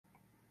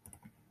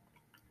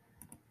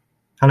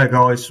Hello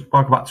guys,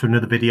 welcome back to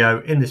another video.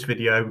 In this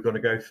video, we're going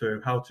to go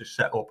through how to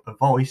set up a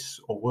voice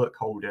or work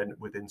holding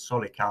within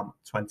SolidCAM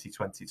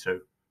 2022.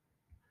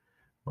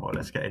 Right,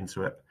 let's get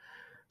into it.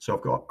 So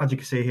I've got, as you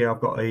can see here,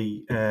 I've got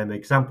an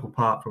example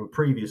part from a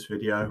previous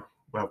video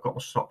where I've got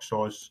my stock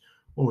size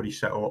already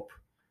set up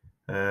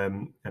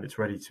and it's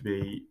ready to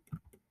be,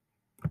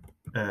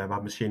 my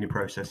machining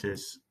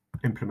processes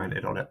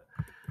implemented on it.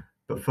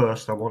 But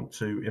first I want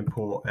to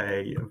import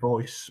a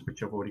voice,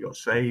 which I've already got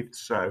saved.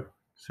 So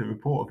to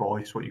import a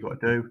voice, what you've got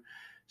to do,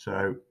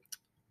 so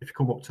if you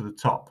come up to the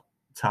top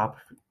tab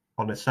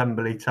on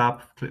Assembly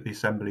tab, click the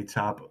Assembly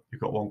tab,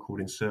 you've got one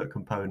called Insert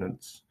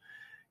Components.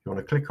 You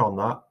want to click on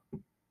that,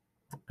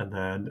 and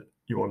then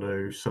you want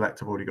to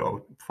select, I've already got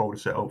a folder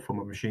set up for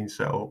my machine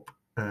setup.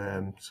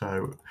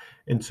 So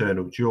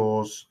internal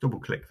jaws, double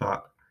click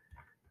that,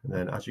 and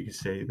then as you can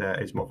see, there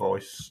is my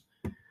voice.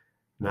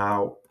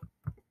 Now,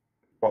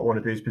 what I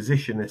want to do is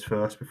position this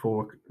first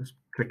before I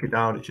click it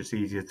down. It's just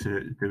easier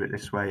to do it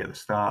this way at the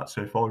start.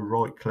 So if I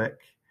right click,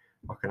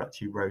 I can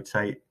actually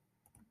rotate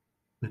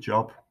the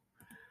job.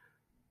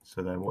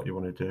 So then what you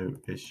want to do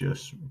is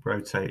just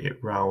rotate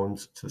it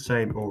round to the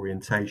same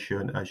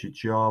orientation as your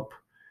job,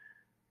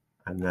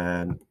 and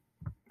then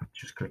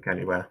just click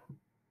anywhere,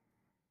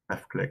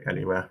 left click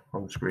anywhere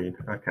on the screen.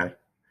 Okay,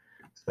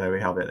 so there we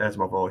have it, there's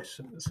my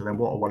voice. So then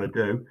what I want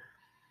to do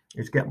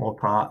is get my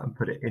part and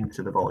put it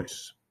into the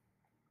voice.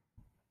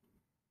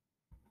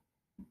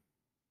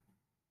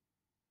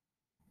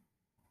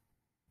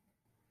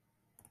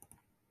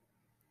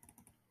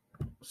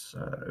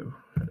 So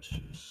let's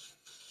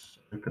just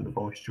open the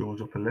voice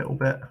jaws up a little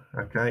bit.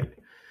 Okay.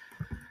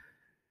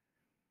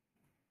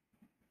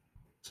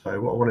 So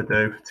what I want to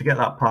do to get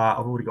that part,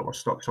 I've already got my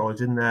stock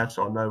size in there,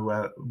 so I know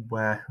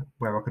where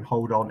I can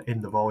hold on in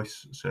the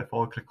voice. So if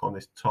I click on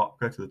this top,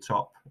 go to the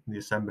top in the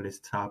Assemblies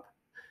tab,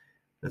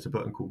 there's a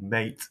button called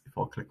Mate. If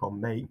I click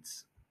on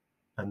Mate,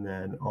 and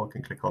then I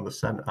can click on the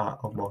center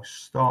of my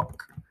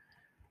stock,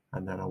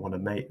 and then I want to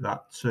mate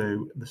that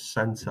to the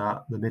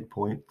center, the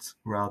midpoint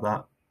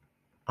rather,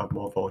 of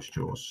my voice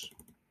jaws.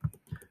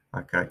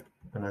 Okay,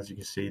 and as you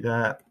can see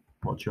there,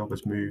 my job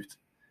has moved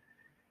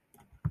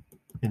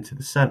into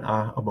the center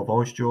of my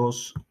voice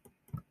jaws.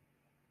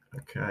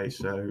 Okay,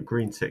 so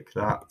green tick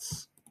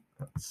that's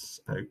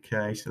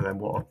okay. So then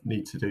what I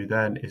need to do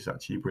then is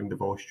actually bring the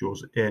voice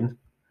jaws in.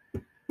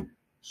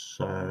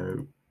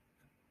 So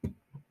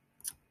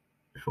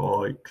if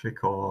I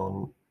click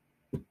on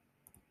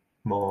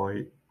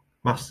my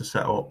master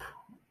setup,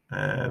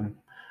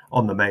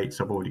 on the mates,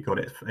 I've already got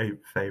it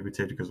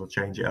favorited because I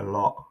change it a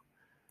lot.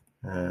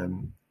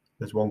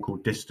 There's one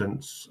called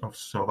distance,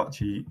 so I've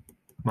actually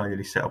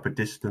manually set up a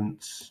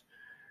distance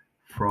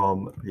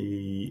from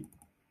the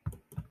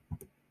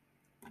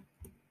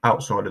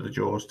outside of the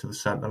jaws to the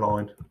center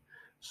line.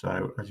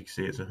 So as you can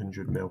see, it's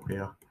 100 mil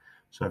here.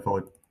 So if I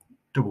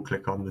double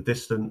click on the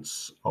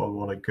distance, I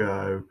want to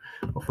go,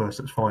 well,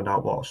 first let's find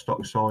out what our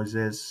stock size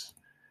is.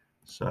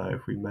 So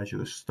if we measure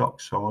the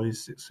stock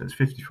size, it says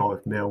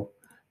 55 mil.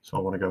 So I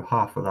want to go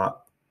half of that,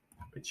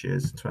 which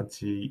is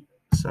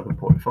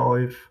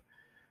 27.5. And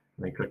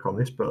then click on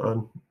this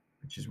button,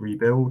 which is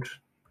rebuild.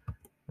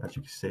 As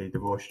you can see, the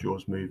voice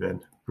jaws move in,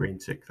 green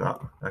tick that.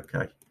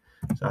 Okay,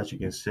 so as you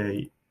can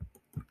see,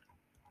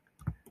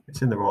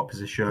 it's in the right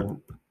position.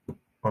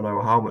 I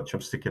know how much I'm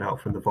sticking out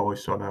from the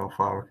voice, so I know how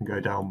far I can go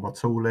down my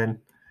tooling.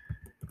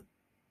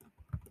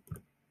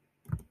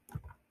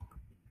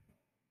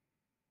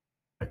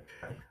 Okay,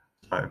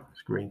 so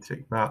let's green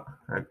tick that.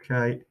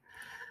 Okay,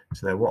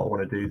 so then what I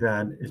want to do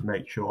then is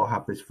make sure I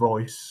have this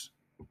voice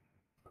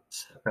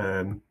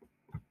in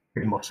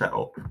my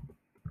setup.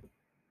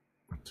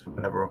 So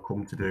whenever I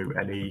come to do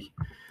any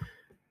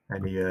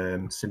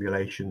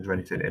simulations or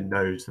anything, it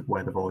knows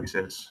where the voice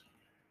is.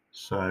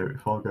 So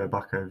if I go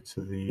back over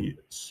to the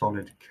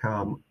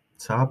SolidCAM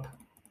tab,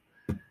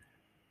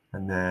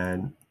 and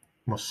then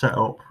my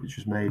setup, which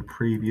was made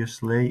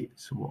previously.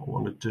 So what I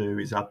want to do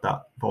is add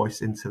that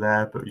voice into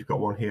there, but you've got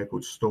one here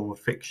called Store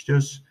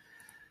Fixtures.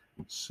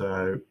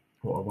 So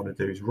what I want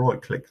to do is right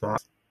click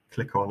that,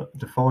 click on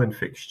Define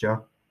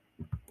Fixture,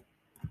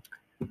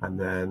 and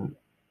then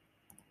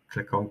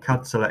click on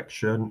CAD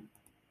Selection,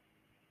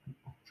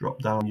 drop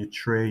down your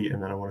tree,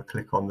 and then I want to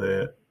click on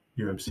the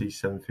UMC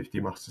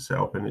 750 master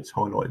setup, and it's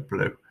highlighted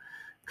blue.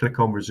 Click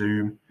on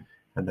Resume,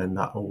 and then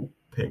that will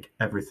pick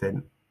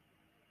everything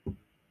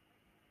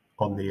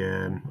on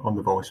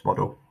the voice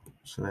model.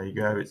 So there you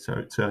go. So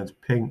it turns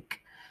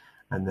pink,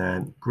 and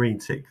then green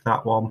tick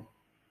that one.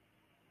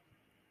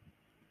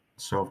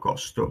 So I've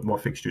got my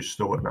fixtures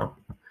stored now.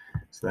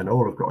 So then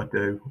all I've got to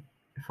do,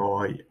 if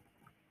I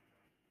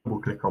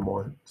double click on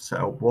my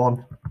setup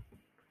one,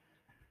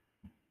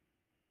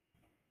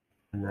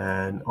 and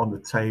then on the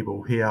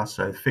table here,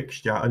 so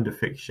fixture, under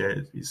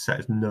fixture, it's set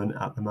as none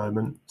at the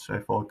moment. So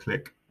if I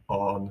click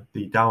on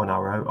the down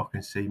arrow, I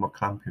can see my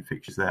clamping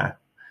fixtures there,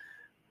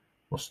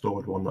 my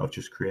stored one that I've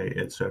just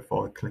created. So if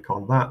I click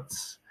on that,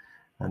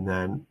 and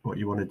then what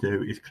you want to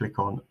do is click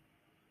on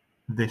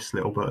this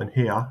little button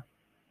here,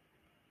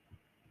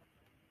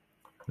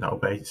 that'll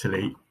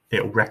basically,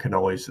 it'll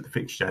recognise the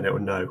fixture and it'll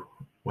know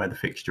where the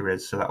fixture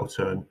is, so that will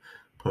turn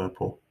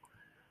purple.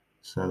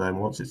 So then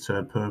once it's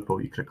turned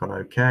purple, you click on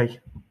OK,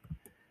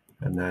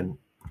 and then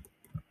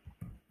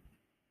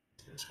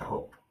it's set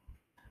up.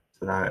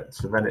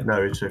 So then it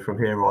knows. So from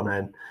here on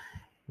in,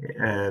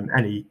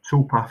 any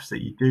toolpaths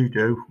that you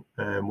do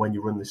when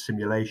you run the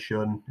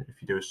simulation,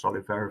 if you do a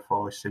solid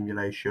verify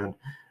simulation,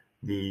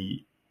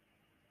 the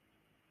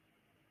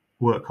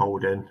work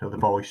holding or the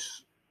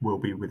voice will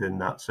be within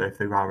that. So if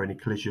there are any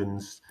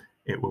collisions,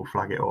 it will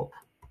flag it up.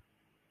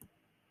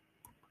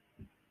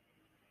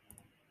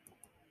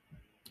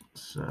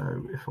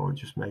 So if I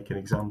just make an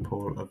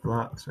example of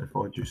that, so if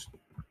I just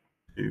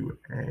do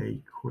a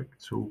quick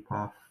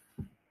toolpath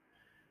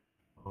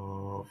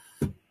of,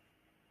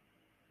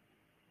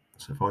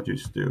 so if I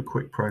just do a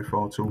quick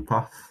profile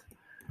toolpath,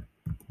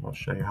 I'll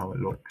show you how it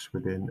looks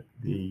within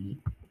the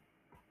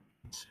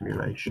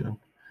simulation.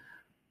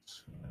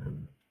 So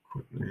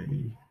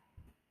quickly,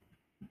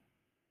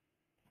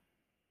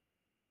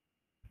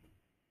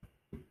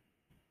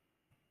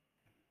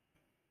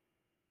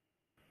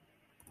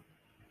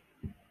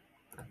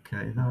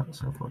 okay, that,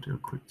 so if I do a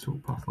quick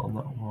toolpath on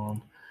that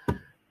one,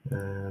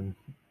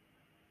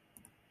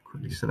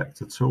 quickly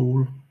select a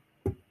tool.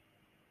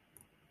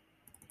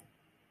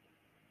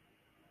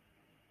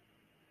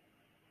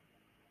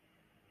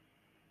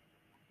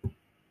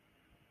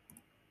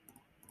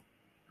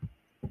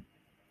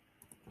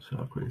 So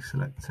I'll quickly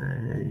select a,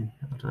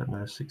 I don't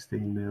know,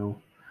 16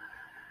 mil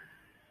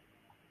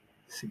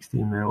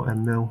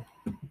M mil.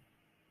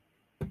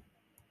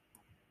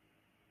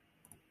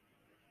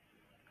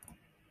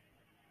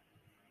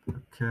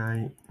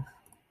 Okay,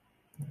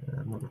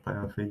 I'm not going to play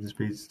our feeds and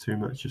speeds too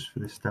much just for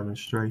this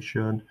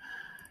demonstration.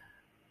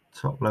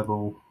 Top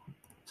level,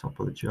 top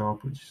of the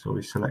job, which is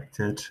always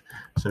selected.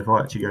 So if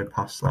I actually go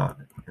past that,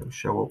 it will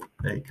show up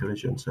a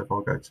collision. So if I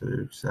go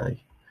to,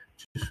 say,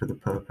 just for the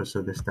purpose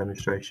of this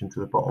demonstration, to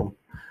the bottom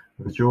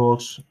of the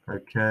jaws,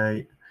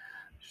 okay,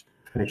 just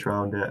finish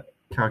around it,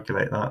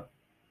 calculate that.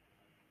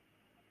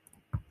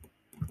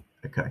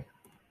 Okay,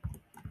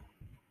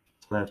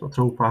 so there's my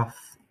toolpath.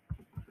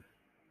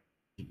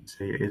 You can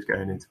see it is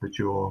going into the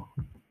jaw.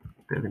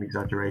 Bit of an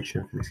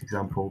exaggeration for this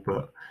example,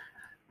 but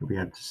you'll be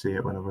able to see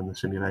it when I run the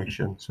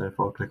simulation. So if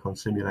I click on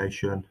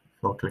simulation,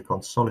 if I click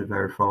on solid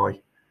verify,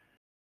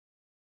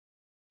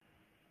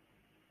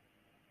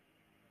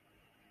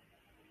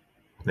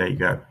 there you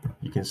go.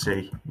 You can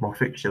see my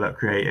fixture that I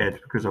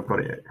created, because I've got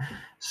it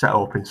set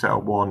up in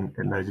setup 1,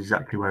 it knows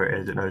exactly where it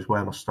is, it knows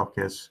where my stock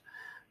is.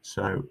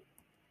 So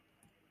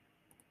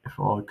if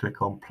I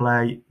click on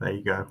play, there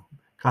you go.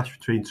 Clash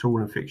between tool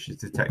and fixtures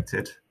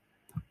detected,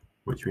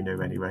 which we knew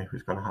anyway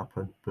was going to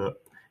happen,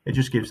 but it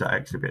just gives that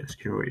extra bit of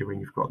security when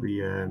you've got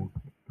the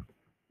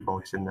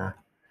voice in there.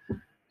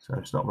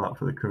 So stop that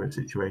for the current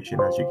situation.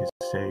 As you can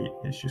see,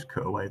 it's just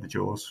cut away the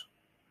jaws.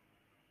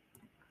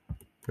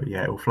 But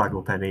yeah, it will flag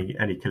up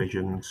any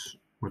collisions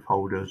with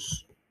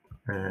holders,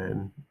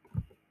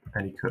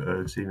 any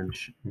cutters, even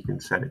you can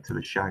set it to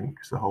the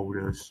shanks, the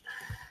holders,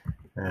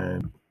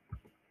 you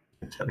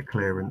can set the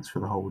clearance for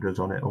the holders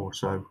on it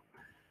also.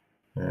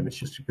 It's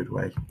just a good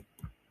way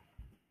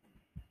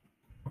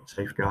of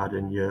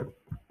safeguarding your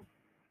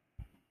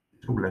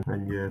tooling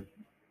and your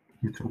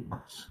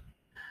toolpaths.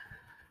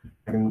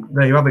 And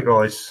there you have it,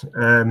 guys.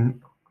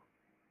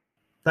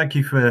 Thank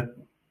you for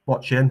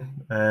watching.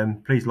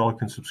 Please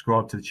like and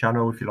subscribe to the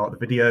channel if you like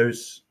the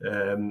videos.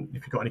 If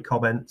you've got any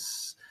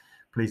comments,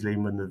 please leave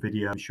them in the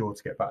video. Be sure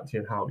to get back to you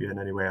and help you in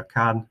any way I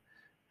can.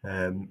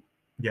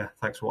 Yeah,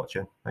 thanks for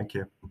watching. Thank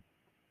you.